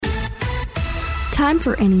Time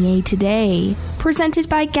for NEA Today, presented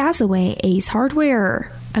by Gazaway Ace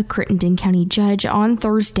Hardware. A Crittenden County judge on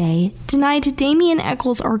Thursday denied Damian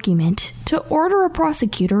Eccles' argument to order a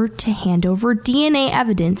prosecutor to hand over DNA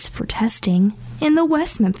evidence for testing in the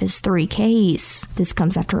West Memphis 3 case. This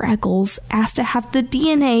comes after Eccles asked to have the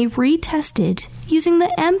DNA retested using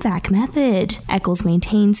the MVAC method. Eccles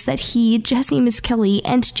maintains that he, Jesse Miskelly,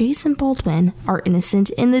 and Jason Baldwin are innocent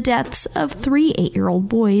in the deaths of 3 8-year-old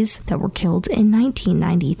boys that were killed in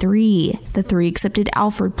 1993. The 3 accepted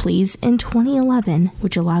Alford pleas in 2011,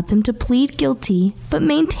 which allowed them to plead guilty but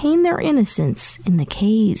maintain their innocence in the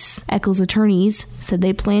case. Eccles' attorneys said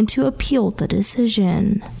they plan to appeal the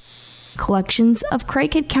decision. Collections of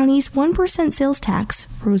Craighead County's 1% sales tax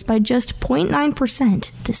rose by just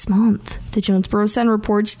 0.9% this month. The Jonesboro Sun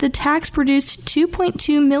reports the tax produced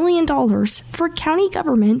 $2.2 million for county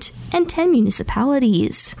government and 10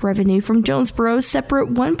 municipalities. Revenue from Jonesboro's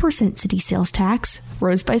separate 1% city sales tax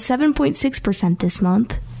rose by 7.6% this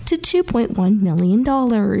month to $2.1 million.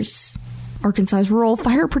 Arkansas's Rural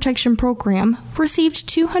Fire Protection Program received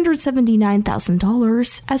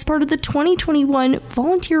 $279,000 as part of the 2021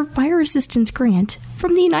 Volunteer Fire Assistance Grant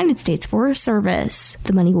from the United States Forest Service.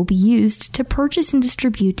 The money will be used to purchase and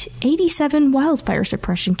distribute 87 wildfire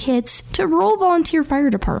suppression kits to rural volunteer fire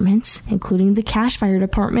departments, including the Cache Fire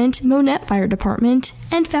Department, Monette Fire Department,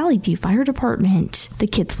 and Valley View Fire Department. The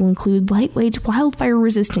kits will include lightweight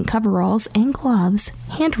wildfire-resistant coveralls and gloves,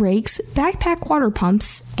 hand rakes, backpack water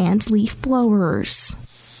pumps, and leaf blowers.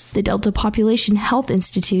 The Delta Population Health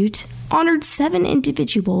Institute honored 7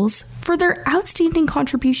 individuals for their outstanding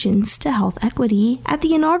contributions to health equity at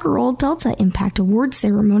the inaugural Delta Impact Awards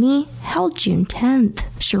ceremony held June 10th.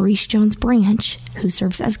 Sharice Jones Branch, who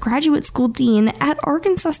serves as graduate school dean at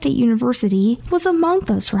Arkansas State University, was among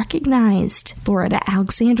those recognized. Loretta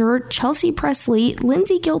Alexander, Chelsea Presley,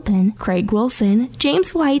 Lindsay Gilpin, Craig Wilson,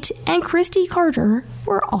 James White, and Christy Carter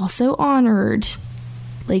were also honored.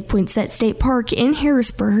 Lake Poinsett State Park in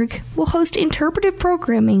Harrisburg will host interpretive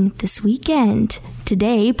programming this weekend.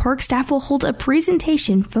 Today, park staff will hold a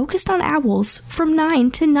presentation focused on owls from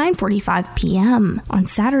 9 to 9:45 p.m. On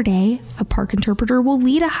Saturday, a park interpreter will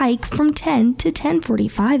lead a hike from 10 to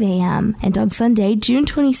 10:45 a.m. And on Sunday, June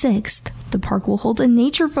 26th, the park will hold a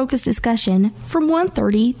nature-focused discussion from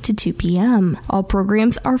 1:30 to 2 p.m. All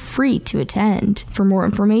programs are free to attend. For more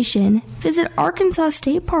information, visit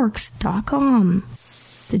arkansasstateparks.com.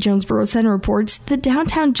 The Jonesboro Sun reports the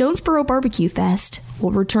Downtown Jonesboro Barbecue Fest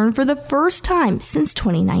will return for the first time since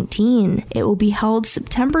 2019. It will be held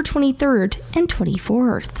September 23rd and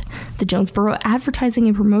 24th. The Jonesboro Advertising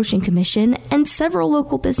and Promotion Commission and several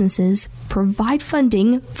local businesses provide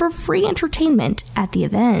funding for free entertainment at the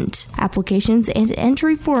event. Applications and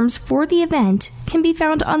entry forms for the event can be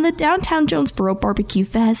found on the Downtown Jonesboro Barbecue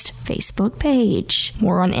Fest Facebook page.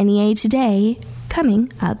 More on NEA Today, coming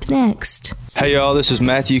up next. Hey y'all, this is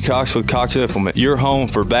Matthew Cox with Cox Implement, your home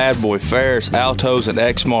for Bad Boy, Ferris, Altos, and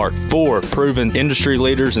Exmark, 4 proven industry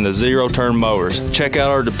leaders in the zero-turn mowers. Check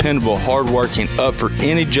out our dependable, hard-working, up for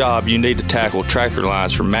any job you need to tackle tractor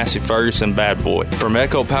lines from Massey Ferguson Bad Boy. From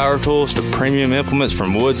Echo Power Tools to premium implements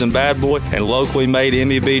from Woods and Bad Boy and locally made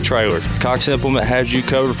MEB trailers, Cox Implement has you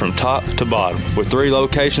covered from top to bottom with 3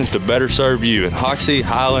 locations to better serve you in Hoxie,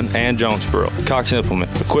 Highland, and Jonesboro. Cox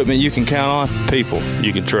Implement, equipment you can count on, people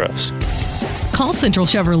you can trust. Call Central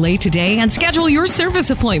Chevrolet today and schedule your service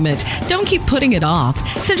appointment. Don't keep putting it off.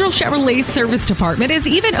 Central Chevrolet's service department is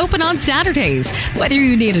even open on Saturdays. Whether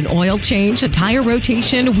you need an oil change, a tire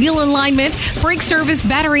rotation, wheel alignment, brake service,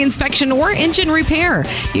 battery inspection, or engine repair,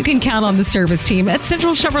 you can count on the service team at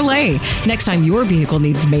Central Chevrolet. Next time your vehicle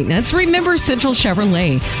needs maintenance, remember Central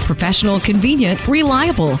Chevrolet. Professional, convenient,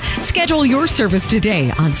 reliable. Schedule your service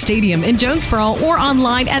today on Stadium in Jonesboro or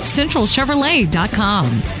online at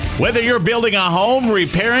centralchevrolet.com. Whether you're building a home,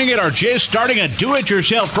 repairing it, or just starting a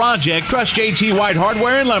do-it-yourself project, trust JT White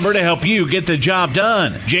Hardware and Lumber to help you get the job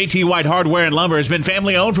done. JT White Hardware and Lumber has been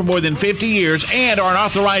family-owned for more than 50 years and are an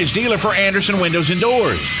authorized dealer for Anderson Windows and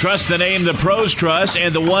Doors. Trust the name the pros trust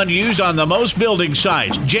and the one used on the most building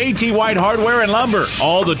sites. JT White Hardware and Lumber.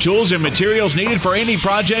 All the tools and materials needed for any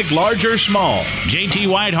project, large or small. JT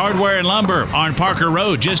White Hardware and Lumber on Parker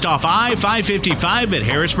Road, just off I-555 at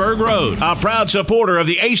Harrisburg Road. A proud supporter of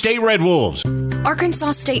the A-State Red Wolves.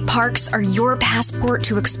 Arkansas State Parks are your passport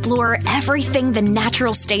to explore everything the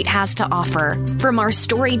natural state has to offer, from our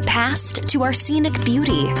storied past to our scenic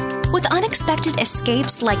beauty. With unexpected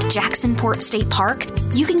escapes like Jacksonport State Park,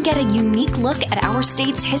 you can get a unique look at our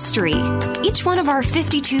state's history. Each one of our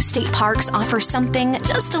 52 state parks offers something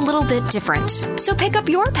just a little bit different. So pick up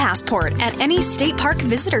your passport at any state park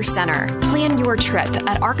visitor center. Plan your trip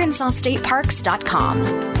at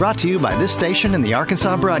arkansasstateparks.com. Brought to you by this station and the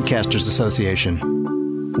Arkansas Broadcasters Association.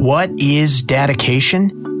 What is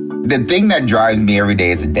dedication? The thing that drives me every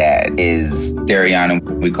day as a dad is Dariana.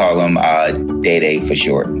 We call him Day for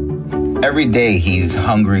short. Every day he's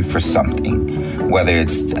hungry for something, whether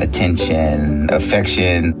it's attention,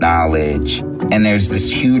 affection, knowledge. And there's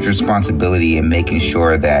this huge responsibility in making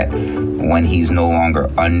sure that when he's no longer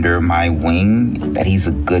under my wing, that he's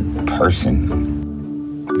a good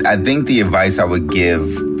person. I think the advice I would give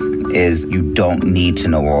is you don't need to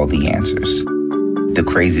know all the answers. The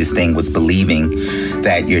craziest thing was believing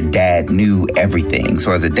that your dad knew everything.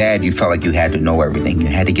 So as a dad, you felt like you had to know everything. You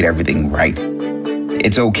had to get everything right.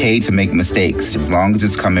 It's okay to make mistakes. As long as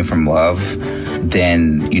it's coming from love,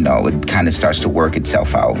 then, it kind of starts to work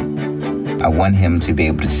itself out. I want him to be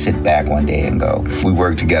able to sit back one day and go, we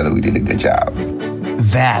worked together, we did a good job.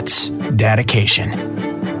 That's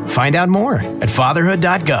dedication. Find out more at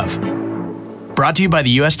fatherhood.gov. Brought to you by the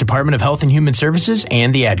U.S. Department of Health and Human Services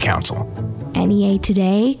and the Ad Council. NEA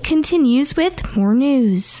Today continues with more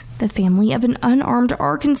news. The family of an unarmed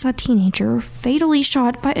Arkansas teenager fatally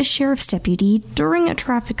shot by a sheriff's deputy during a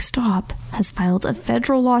traffic stop has filed a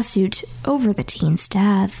federal lawsuit over the teen's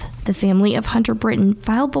death. The family of Hunter Britton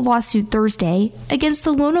filed the lawsuit Thursday against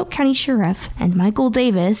the Lonoke County Sheriff and Michael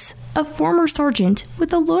Davis, a former sergeant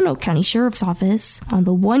with the Lonoke County Sheriff's Office, on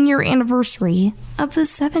the one-year anniversary of the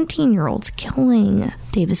 17-year-old's killing.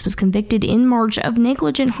 Davis was convicted in March of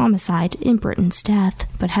negligent homicide in Britton's death,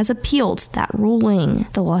 but has appealed that ruling.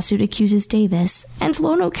 The lawsuit accuses Davis and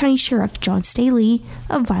Lonoke County Sheriff John Staley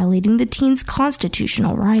of violating the teen's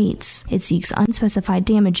constitutional rights. It seeks unspecified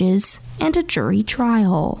damages and a jury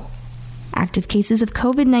trial. Active cases of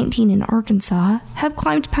COVID-19 in Arkansas have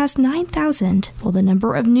climbed past 9,000, while the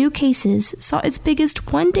number of new cases saw its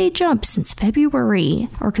biggest one-day jump since February.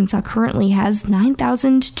 Arkansas currently has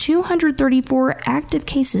 9,234 active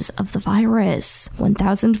cases of the virus,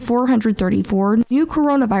 1,434 new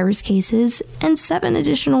coronavirus cases, and 7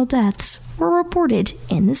 additional deaths were reported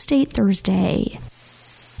in the state Thursday.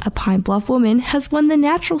 A Pine Bluff woman has won the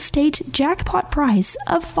Natural State Jackpot prize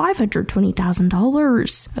of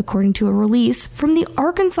 $520,000. According to a release from the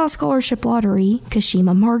Arkansas Scholarship Lottery,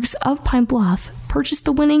 Kashima Marks of Pine Bluff purchased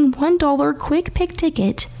the winning $1 quick pick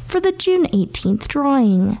ticket for the June 18th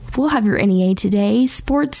drawing. We'll have your NEA Today,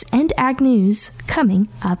 sports, and ag news coming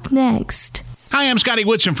up next. Hi, I'm Scotty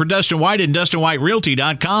Woodson for Dustin White and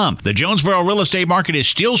DustinWhiteRealty.com. The Jonesboro real estate market is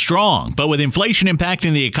still strong, but with inflation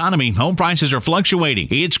impacting the economy, home prices are fluctuating.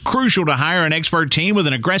 It's crucial to hire an expert team with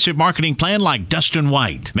an aggressive marketing plan like Dustin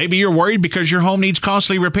White. Maybe you're worried because your home needs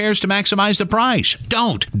costly repairs to maximize the price.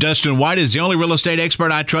 Don't. Dustin White is the only real estate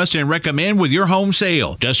expert I trust and recommend with your home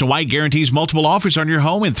sale. Dustin White guarantees multiple offers on your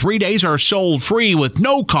home in 3 days are sold free with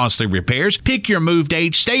no costly repairs. Pick your move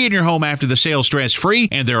date, stay in your home after the sale stress-free,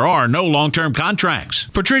 and there are no long-term contracts.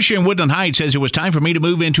 Patricia in Woodland Heights says it was time for me to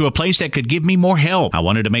move into a place that could give me more help. I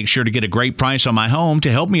wanted to make sure to get a great price on my home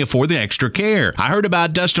to help me afford the extra care. I heard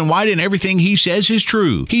about Dustin White and everything he says is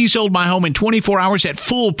true. He sold my home in 24 hours at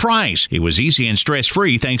full price. It was easy and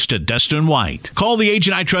stress-free thanks to Dustin White. Call the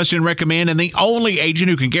agent I trust and recommend and the only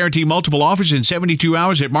agent who can guarantee multiple offers in 72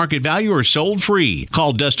 hours at market value or sold free.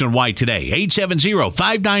 Call Dustin White today,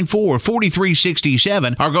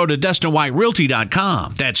 870-594-4367 or go to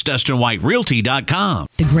DustinWhiteRealty.com. That's DustinWhiteRealty.com.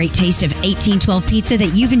 The great taste of 1812 pizza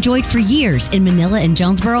that you've enjoyed for years in Manila and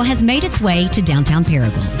Jonesboro has made its way to downtown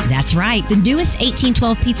Paragould. That's right. The newest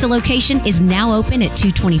 1812 pizza location is now open at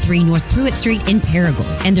 223 North Pruitt Street in Paragould,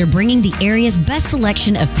 and they're bringing the area's best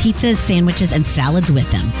selection of pizzas, sandwiches, and salads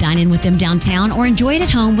with them. Dine in with them downtown or enjoy it at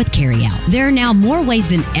home with carryout. There are now more ways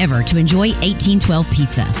than ever to enjoy 1812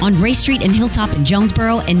 pizza on Ray Street and Hilltop in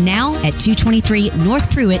Jonesboro, and now at 223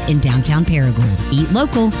 North Pruitt in downtown Paragould. Eat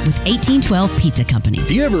local with 1812 Pizza Company.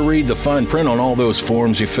 Do you ever read the fine print on all those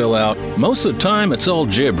forms you fill out? Most of the time, it's all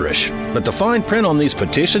gibberish. But the fine print on these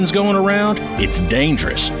petitions going around, it's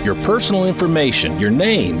dangerous. Your personal information, your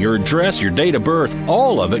name, your address, your date of birth,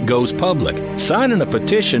 all of it goes public. Signing a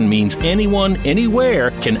petition means anyone, anywhere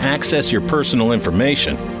can access your personal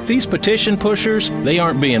information. These petition pushers, they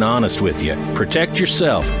aren't being honest with you. Protect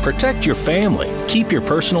yourself. Protect your family. Keep your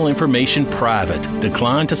personal information private.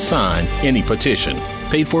 Decline to sign any petition.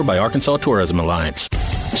 Paid for by Arkansas Tourism Alliance.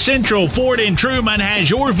 Central Ford in Truman has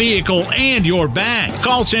your vehicle and your back.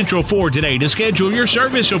 Call Central Ford today to schedule your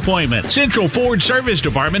service appointment. Central Ford Service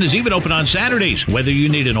Department is even open on Saturdays. Whether you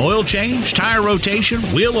need an oil change, tire rotation,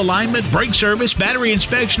 wheel alignment, brake service, battery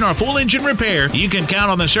inspection, or full engine repair, you can count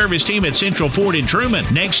on the service team at Central Ford in Truman.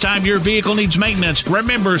 Next time your vehicle needs maintenance,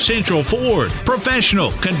 remember Central Ford.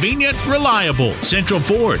 Professional, convenient, reliable. Central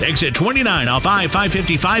Ford, exit 29 off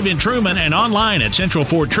I-555 in Truman and online at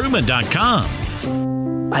centralfordtruman.com.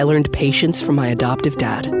 I learned patience from my adoptive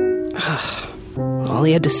dad. All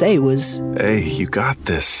he had to say was, "Hey, you got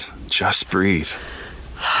this. Just breathe."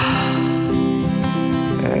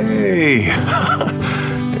 Hey,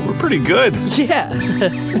 we're pretty good. Yeah.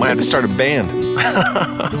 Might have to start a band.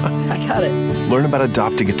 I got it. Learn about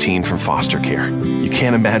adopting a teen from foster care. You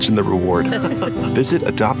can't imagine the reward. Visit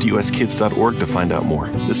adoptuskids.org to find out more.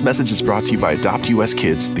 This message is brought to you by Adopt US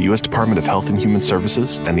Kids, the U.S. Department of Health and Human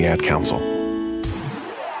Services, and the Ad Council.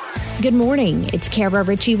 Good morning. It's Kara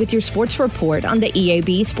Ritchie with your sports report on the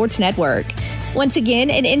EAB Sports Network. Once again,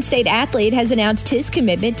 an in-state athlete has announced his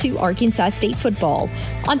commitment to Arkansas State football.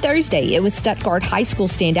 On Thursday, it was Stuttgart High School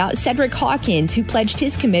standout Cedric Hawkins who pledged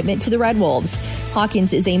his commitment to the Red Wolves.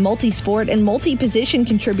 Hawkins is a multi-sport and multi-position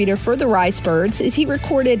contributor for the Rice Birds as he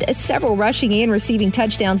recorded several rushing and receiving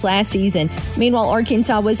touchdowns last season. Meanwhile,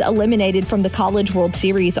 Arkansas was eliminated from the College World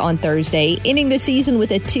Series on Thursday, ending the season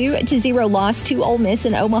with a 2-0 loss to Ole Miss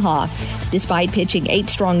in Omaha. Despite pitching 8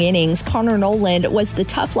 strong innings, Connor Noland was the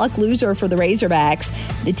tough luck loser for the Razorbacks.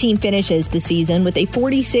 The team finishes the season with a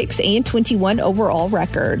 46-21 overall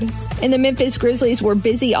record. And the Memphis Grizzlies were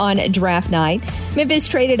busy on draft night. Memphis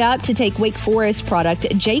traded up to take Wake Forest product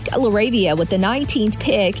Jake LaRavia with the 19th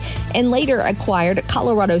pick and later acquired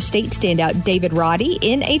Colorado State standout David Roddy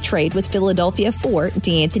in a trade with Philadelphia for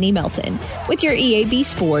DeAnthony Melton. With your EAB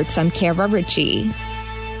Sports, I'm Kara Ritchie.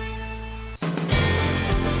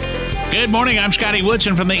 Good morning, I'm Scotty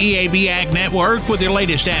Woodson from the EAB Ag Network with your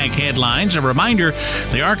latest ag headlines. A reminder,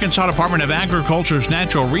 the Arkansas Department of Agriculture's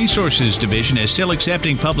Natural Resources Division is still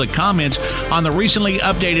accepting public comments on the recently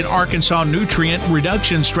updated Arkansas nutrient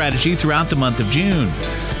reduction strategy throughout the month of June.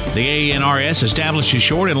 The ANRS establishes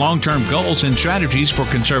short and long-term goals and strategies for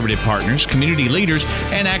conservative partners, community leaders,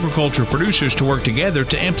 and agriculture producers to work together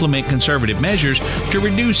to implement conservative measures to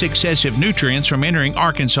reduce excessive nutrients from entering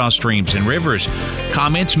Arkansas streams and rivers.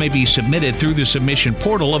 Comments may be submitted through the submission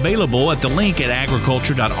portal available at the link at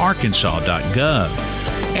agriculture.arkansas.gov.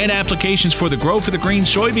 And applications for the Grow for the Green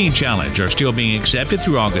Soybean Challenge are still being accepted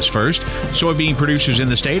through August 1st. Soybean producers in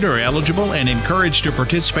the state are eligible and encouraged to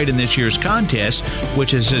participate in this year's contest,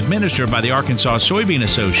 which is administered by the Arkansas Soybean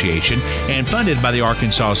Association and funded by the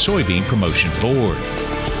Arkansas Soybean Promotion Board.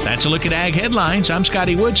 That's a look at Ag Headlines. I'm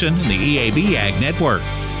Scotty Woodson, the EAB Ag Network.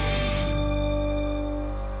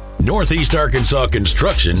 Northeast Arkansas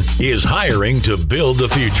Construction is hiring to build the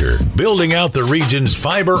future, building out the region's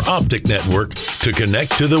fiber optic network to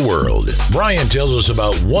connect to the world. Brian tells us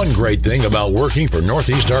about one great thing about working for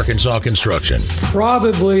Northeast Arkansas Construction.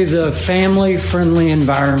 Probably the family-friendly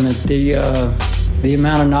environment, the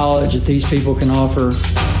amount of knowledge that these people can offer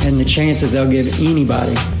and the chance that they'll give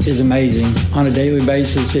anybody is amazing. On a daily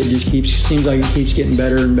basis, it just seems like it keeps getting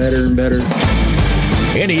better and better and better.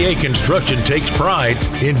 NEA Construction takes pride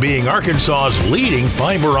in being Arkansas's leading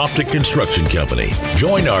fiber optic construction company.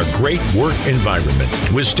 Join our great work environment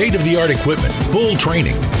with state-of-the-art equipment, full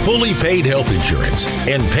training, fully paid health insurance,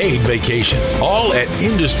 and paid vacation, all at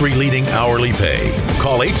industry-leading hourly pay.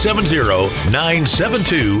 Call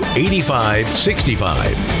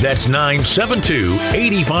 870-972-8565. That's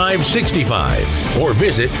 972-8565. Or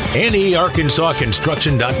visit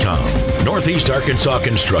nearkansasconstruction.com. Northeast Arkansas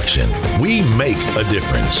Construction. We make a difference.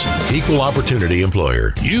 Equal opportunity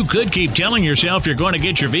employer. You could keep telling yourself you're going to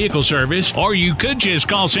get your vehicle serviced, or you could just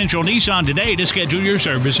call Central Nissan today to schedule your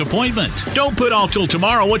service appointment. Don't put off till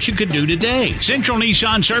tomorrow what you could do today. Central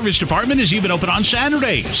Nissan Service Department is even open on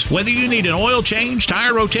Saturdays. Whether you need an oil change,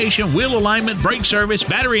 tire rotation, wheel alignment, brake service,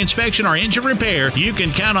 battery inspection, or engine repair, you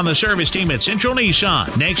can count on the service team at Central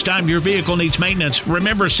Nissan. Next time your vehicle needs maintenance,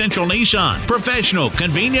 remember Central Nissan. Professional,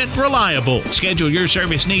 convenient, reliable. Schedule your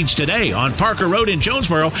service needs today on Parker Road in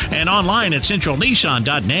Jonesboro and online at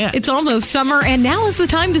centralnissan.net. It's almost summer, and now is the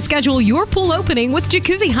time to schedule your pool opening with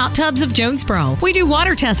Jacuzzi Hot Tubs of Jonesboro. We do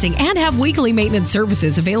water testing and have weekly maintenance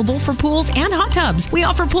services available for pools and hot tubs. We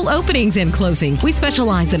offer pool openings and closing. We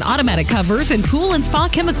specialize in automatic covers and pool and spa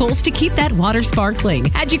chemicals to keep that water sparkling.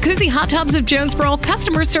 At Jacuzzi Hot Tubs of Jonesboro,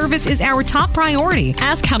 customer service is our top priority.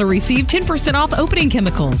 Ask how to receive 10% off opening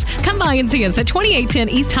chemicals. Come by and see us at 2810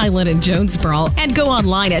 East Highland in Jonesboro, and go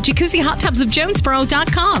online at jacuzzihottubsofjonesboro.com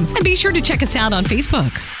 1010 and be sure to check us out on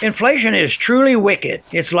Facebook. Inflation is truly wicked.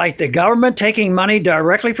 It's like the government taking money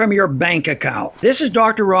directly from your bank account. This is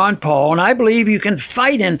Dr. Ron Paul, and I believe you can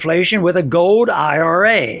fight inflation with a gold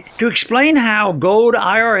IRA. To explain how gold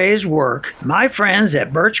IRAs work, my friends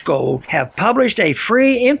at Birch Gold have published a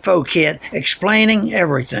free info kit explaining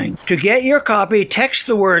everything. To get your copy, text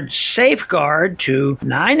the word safeguard to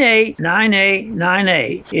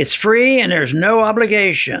 989898. It's free and there's no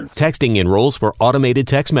obligation. Texting enrolls for automated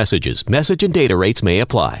text messages. Message and data rates may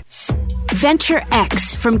apply. Venture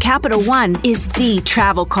X from Capital One is the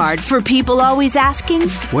travel card for people always asking,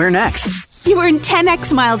 where next? You earn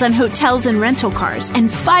 10x miles on hotels and rental cars, and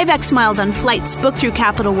 5x miles on flights booked through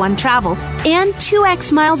Capital One Travel, and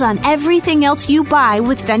 2x miles on everything else you buy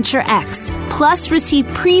with Venture X. Plus, receive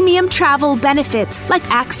premium travel benefits like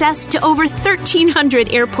access to over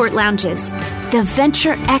 1,300 airport lounges. The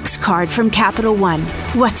Venture X card from Capital One.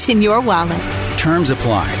 What's in your wallet? Terms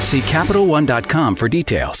apply. See CapitalOne.com for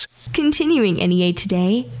details. Continuing NEA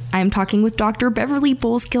Today, I'm talking with Dr. Beverly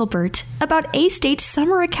Bowles-Gilbert about A-State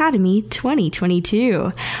Summer Academy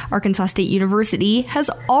 2022. Arkansas State University has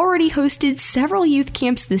already hosted several youth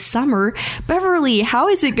camps this summer. Beverly, how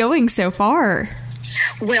is it going so far?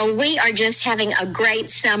 Well, we are just having a great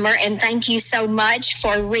summer, and thank you so much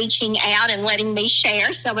for reaching out and letting me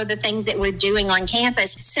share some of the things that we're doing on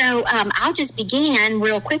campus. So I'll just begin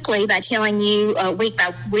real quickly by telling you week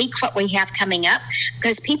by week what we have coming up,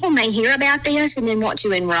 because people may hear about this and then want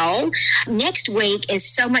to enroll. Next week is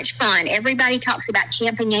so much fun. Everybody talks about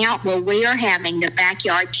camping out. Well, we are having the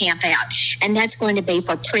backyard camp out, and that's going to be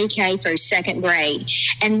for pre-K through second grade.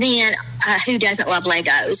 And then who doesn't love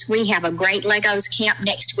Legos? We have a great Legos camp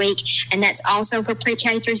next week, and that's also for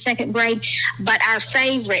pre-K through second grade. But our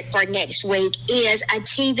favorite for next week is a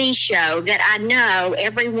TV show that I know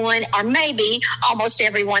everyone, or maybe almost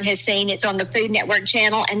everyone, has seen. It's on the Food Network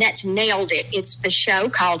channel, and that's Nailed It. It's the show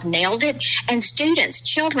called Nailed It, and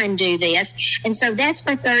children do this, and so that's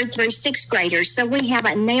for third through sixth graders. So we have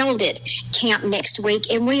a Nailed It camp next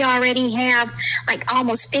week, and we already have like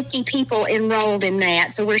almost 50 people enrolled in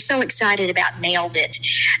that, so we're so excited about Nailed It.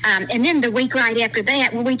 And then the week right after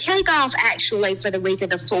that, when we take off actually for the week of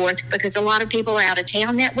the 4th, because a lot of people are out of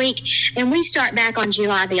town that week, and we start back on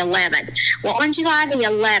July the 11th. Well, on July the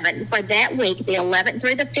 11th, for that week, the 11th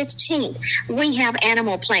through the 15th, we have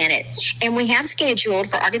Animal Planet, and we have scheduled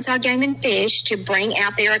for Arkansas Game and Fish to bring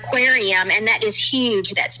out their aquarium, and that is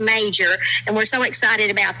huge. That's major, and we're so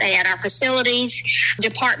excited about that. Our facilities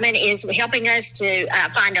department is helping us to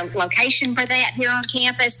find a location for that here on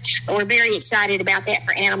campus, but we're very excited about that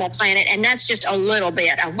for Animal Planet, and that's just a little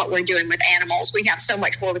bit of what we're doing with animals. We have so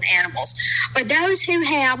much more with animals. For those who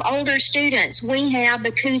have older students, we have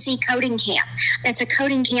the Koozie Coding Camp. That's a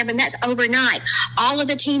coding camp, and that's overnight. All of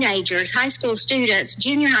the teenagers, high school students,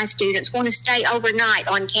 junior high students want to stay overnight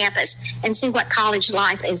on campus and see what college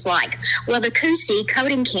life is like. Well, the Koozie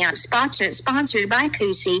Coding Camp, sponsored by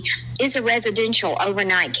Koozie, is a residential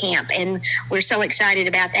overnight camp, and we're so excited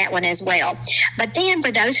about that one as well. But then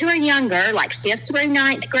for those who are younger, like 5th through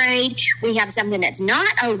 9th grade, we have something that's not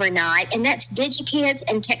overnight, and that's DigiKids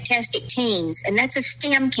and Techtastic Teens, and that's a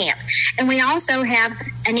STEM camp. And we also have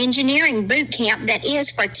an engineering boot camp that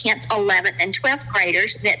is for 10th, 11th, and 12th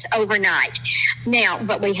graders that's overnight. Now,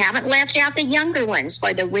 but we haven't left out the younger ones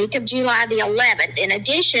for the week of July the 11th. In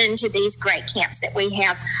addition to these great camps that we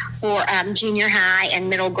have for junior high and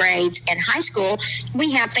middle grades and high school,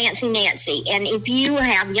 we have Fancy Nancy. And if you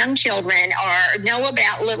have young children or know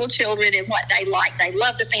about little children and what they like, they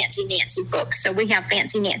love the Fancy Nancy book. So we have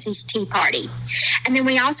Fancy Nancy's Tea Party. And then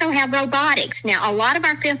we also have robotics. Now, a lot of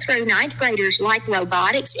our 5th through 9th graders like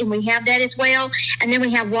robotics, and we have that as well. And then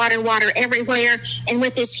we have Water Everywhere. And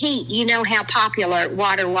with this heat, you know how popular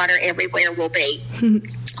Water Everywhere will be.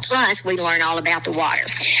 Plus, we learn all about the water.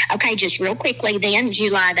 Okay, just real quickly then,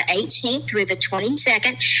 July the 18th through the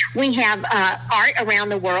 22nd, we have Art Around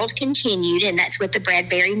the World Continued, and that's with the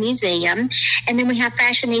Bradbury Museum. And then we have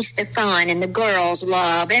Fashionista Fun, and the girls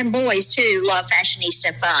love, and boys too, love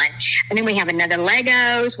Fashionista Fun. And then we have another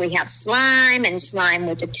Legos, we have Slime, and Slime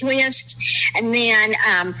with a Twist. And then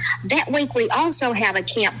that week, we also have a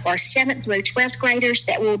camp for 7th through 12th graders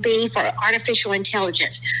that will be for artificial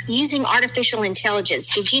intelligence. Using artificial intelligence,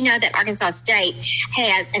 did you know that Arkansas State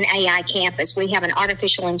has an an AI campus. We have an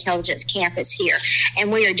artificial intelligence campus here,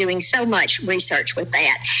 and we are doing so much research with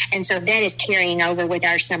that. And so that is carrying over with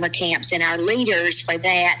our summer camps, and our leaders for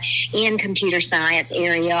that in computer science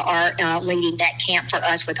area are leading that camp for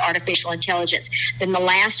us with artificial intelligence. Then the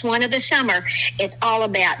last one of the summer, it's all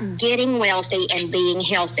about getting wealthy and being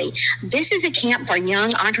healthy. This is a camp for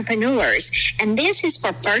young entrepreneurs, and this is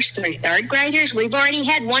for first through third graders. We've already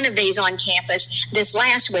had one of these on campus this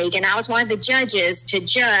last week, and I was one of the judges to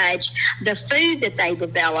judge the food that they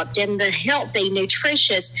developed and the healthy,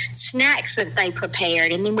 nutritious snacks that they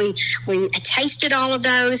prepared. And then we tasted all of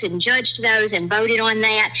those and judged those and voted on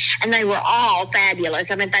that, and they were all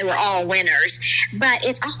fabulous. I mean, they were all winners. But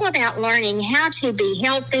it's all about learning how to be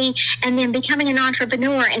healthy and then becoming an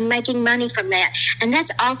entrepreneur and making money from that. And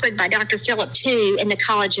that's offered by Dr. Phillip too in the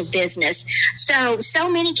College of Business. So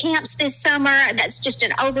many camps this summer. That's just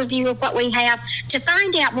an overview of what we have. To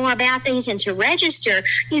find out more about these and to register,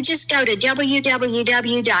 you just go to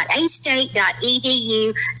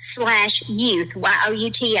www.astate.edu/youth,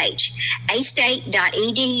 YOUTH,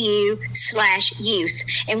 astate.edu/youth.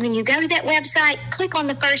 And when you go to that website, click on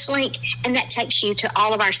the first link, and that takes you to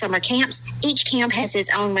all of our summer camps. Each camp has its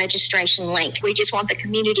own registration link. We just want the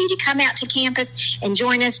community to come out to campus and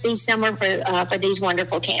join us this summer for these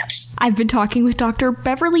wonderful camps. I've been talking with Dr.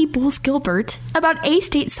 Beverly Bowles-Gilbert about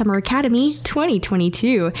A-State Summer Academy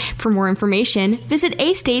 2022. For more information, visit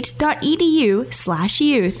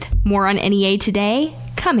astate.edu/youth. More on NEA today,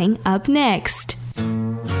 coming up next.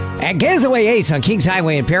 At Gazaway Ace on Kings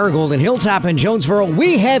Highway in Paragould and Hilltop in Jonesboro,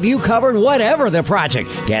 we have you covered whatever the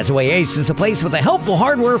project. Gazaway Ace is the place with the helpful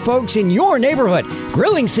hardware folks in your neighborhood.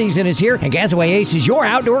 Grilling season is here, and Gazaway Ace is your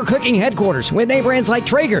outdoor cooking headquarters with name brands like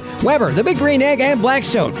Traeger, Weber, The Big Green Egg, and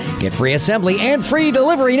Blackstone. Get free assembly and free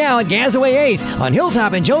delivery now at Gazaway Ace on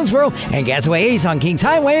Hilltop in Jonesboro and Gazaway Ace on Kings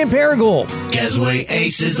Highway in Paragould. Gazaway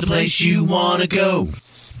Ace is the place you want to go.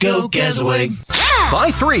 Go Gazaway. Buy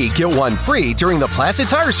 3, get 1 free during the Placid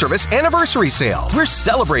Tire Service Anniversary Sale. We're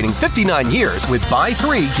celebrating 59 years with Buy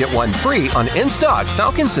 3, get 1 free on in-stock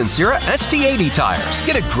Falcon Sincera ST80 tires.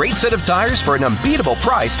 Get a great set of tires for an unbeatable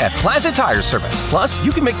price at Placid Tire Service. Plus,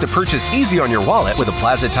 you can make the purchase easy on your wallet with a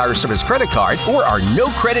Placid Tire Service credit card or our no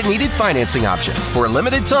credit needed financing options. For a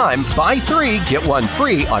limited time, Buy 3, get 1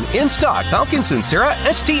 free on in-stock Falcon Sincera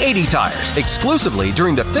ST80 tires. Exclusively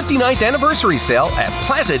during the 59th Anniversary Sale at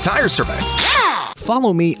Placid Tire Service.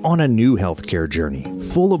 Follow me on a new healthcare journey,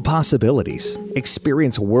 full of possibilities.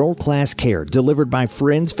 Experience world-class care delivered by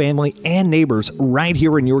friends, family, and neighbors right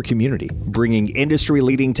here in your community, bringing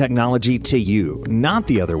industry-leading technology to you, not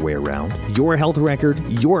the other way around. Your health record,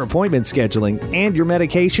 your appointment scheduling, and your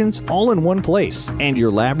medications all in one place, and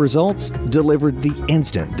your lab results delivered the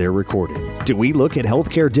instant they're recorded. Do we look at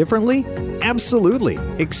healthcare differently? Absolutely.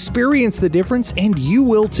 Experience the difference, and you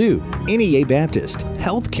will too. NEA Baptist,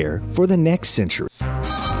 healthcare for the next century.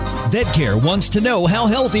 VetCare wants to know, how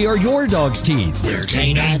healthy are your dog's teeth? We're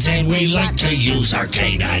canines and we like to use our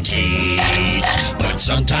canine teeth, but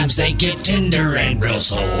sometimes they get tender and real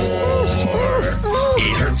sore.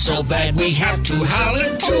 It hurts so bad we have to howl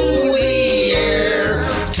into the air.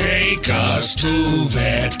 Take us to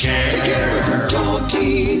VetCare. Take care of your dog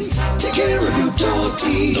teeth. Take care of your dog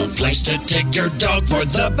teeth. The place to take your dog for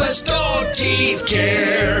the best dog teeth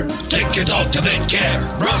care. Take your dog to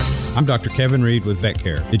VetCare. Run! I'm Dr. Kevin Reed with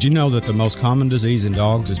VetCare. Did you know that the most common disease in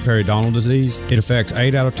dogs is periodontal disease? It affects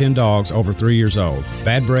 8 out of 10 dogs over 3 years old.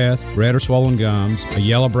 Bad breath, red or swollen gums, a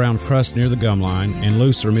yellow-brown crust near the gum line, and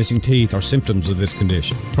loose or missing teeth are symptoms of this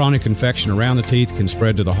condition. Chronic infection around the teeth can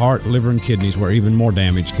spread to the heart, liver, and kidneys, where even more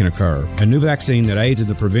damage can occur. A new vaccine that aids in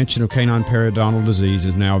the prevention of canine periodontal disease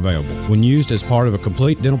is now available. When used as part of a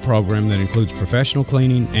complete dental program that includes professional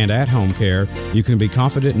cleaning and at-home care, you can be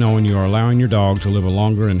confident knowing you are allowing your dog to live a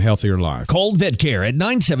longer and healthier life. Call VetCare at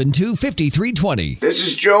 972-5320. This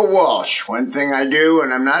is Joe Walsh. One thing I do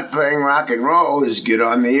when I'm not playing rock and roll is get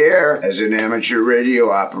on the air as an amateur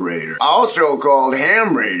radio operator. Also called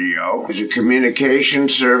ham radio, is a communication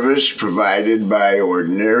service provided by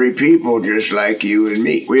ordinary people just like you and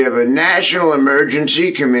me. We have a national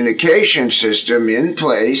emergency communication system in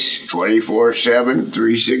place 24/7,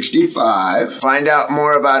 365. Find out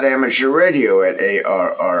more about amateur radio at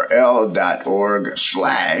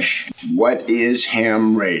arrl.org/What is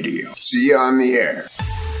ham radio? See you on the air.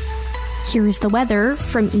 Here is the weather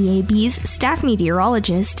from EAB's staff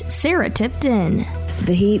meteorologist, Sarah Tipton.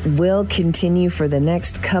 The heat will continue for the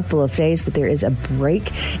next couple of days, but there is a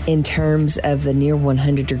break in terms of the near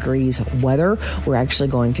 100 degrees weather. We're actually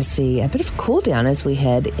going to see a bit of a cool down as we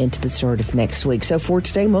head into the start of next week. So for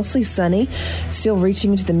today, mostly sunny, still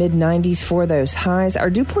reaching into the mid-90s for those highs. Our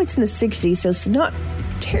dew point's in the 60s, so it's not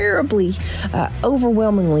terribly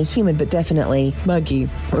overwhelmingly humid, but definitely muggy.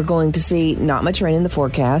 We're going to see not much rain in the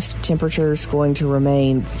forecast. Temperatures going to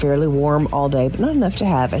remain fairly warm all day, but not enough to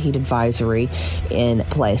have a heat advisory in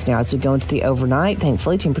place. Now, as we go into the overnight,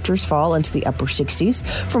 thankfully, temperatures fall into the upper 60s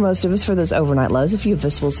for most of us for those overnight lows. A few of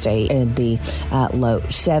us will stay in the low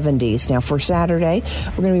 70s. Now, for Saturday,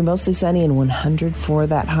 we're going to be mostly sunny and 100 for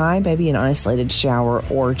that high, maybe an isolated shower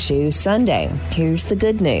or two. Sunday, here's the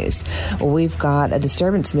good news. We've got a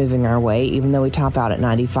disturbance moving our way, even though we top out at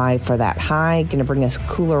 95 for that high. Going to bring us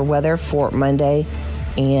cooler weather for Monday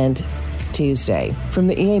and Tuesday. From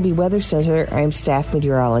the EAB Weather Center, I'm staff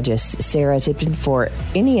meteorologist Sarah Tipton for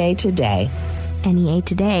NEA Today. NEA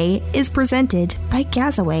Today is presented by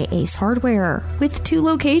Gazaway Ace Hardware with 2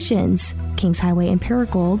 locations, Kings Highway in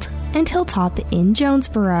Paragould and Hilltop in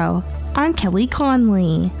Jonesboro. I'm Kelly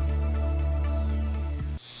Conley.